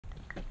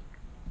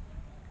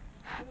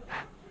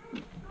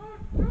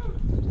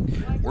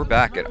We're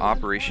back at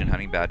Operation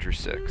Honey Badger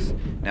 6.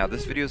 Now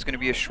this video is going to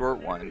be a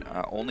short one,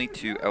 only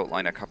to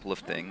outline a couple of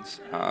things.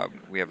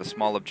 We have a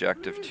small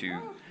objective to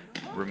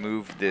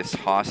remove this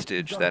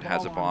hostage that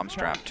has a bomb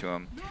strapped to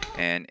him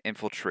and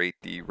infiltrate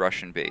the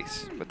Russian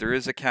base. But there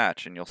is a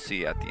catch, and you'll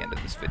see at the end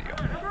of this video.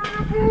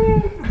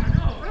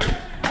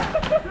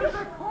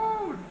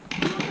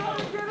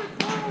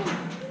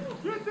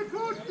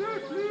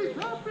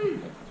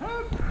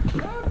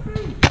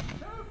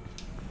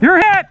 You're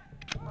hit!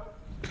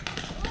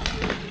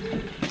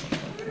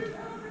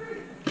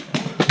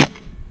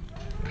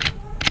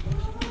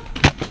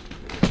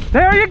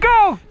 There you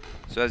go!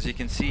 So as you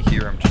can see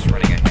here, I'm just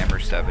running a Hammer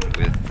 7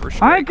 with first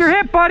strikes. I think you're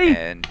hit, buddy!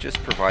 And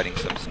just providing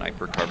some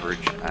sniper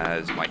coverage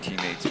as my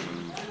teammates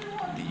move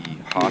the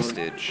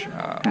hostage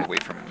away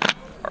from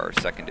our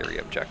secondary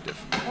objective.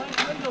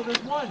 Flank window,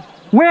 there's one.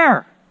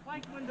 Where?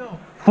 Flank window.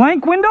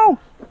 Flank window?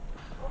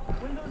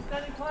 Window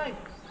standing flank.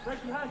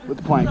 Right behind you. With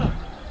the flank.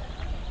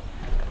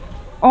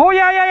 Oh,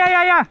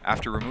 yeah.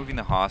 After removing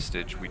the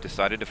hostage, we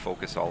decided to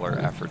focus all our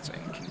efforts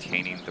in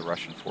containing the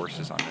Russian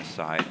forces on this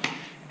side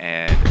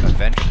and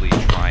eventually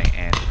try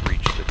and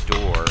breach the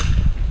door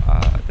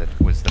that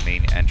was the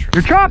main entrance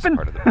You're to dropping! this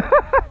part of the building.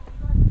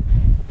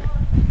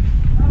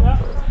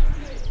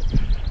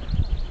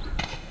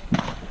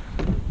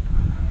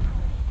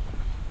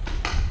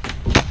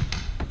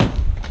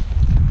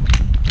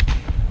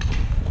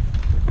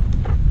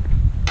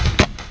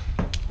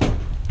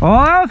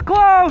 Oh, that was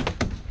close!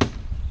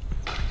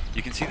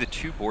 You can see the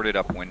two boarded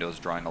up windows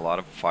drawing a lot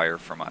of fire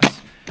from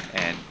us,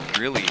 and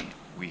really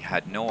we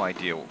had no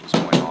idea what was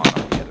going on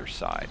the other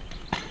side.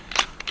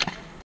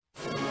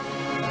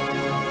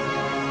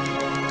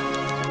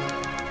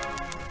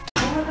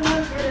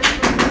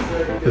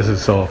 This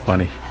is so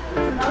funny.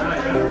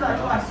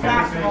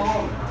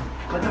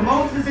 But the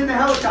most is in the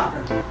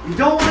helicopter. You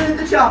don't want it in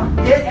the chopper.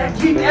 Get and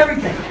keep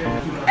everything.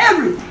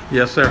 Everything!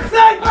 Yes, sir.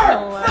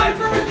 Sniper!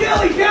 Sniper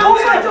McGilly! Kill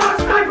my dog,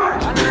 sniper!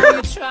 I know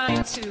you're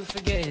trying to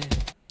forget.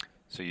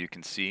 So you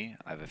can see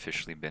I've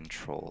officially been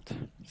trolled.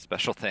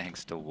 Special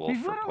thanks to Wolf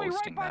He's for literally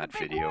posting right by that the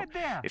big video. wood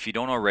there. If you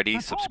don't already,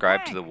 That's all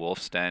subscribe to blank. the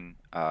Wolf's Den.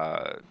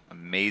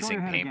 Amazing Show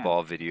your head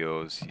paintball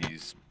videos.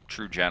 He's a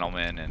true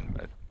gentleman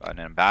and an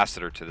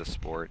ambassador to the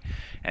sport.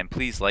 And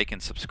please like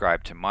and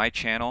subscribe to my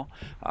channel.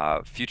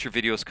 Future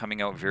videos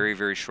coming out very,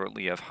 very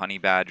shortly of Honey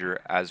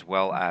Badger, as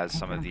well as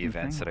some of the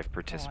events that I've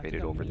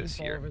participated over this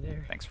year.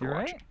 Thanks for You're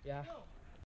right. watching. Yeah.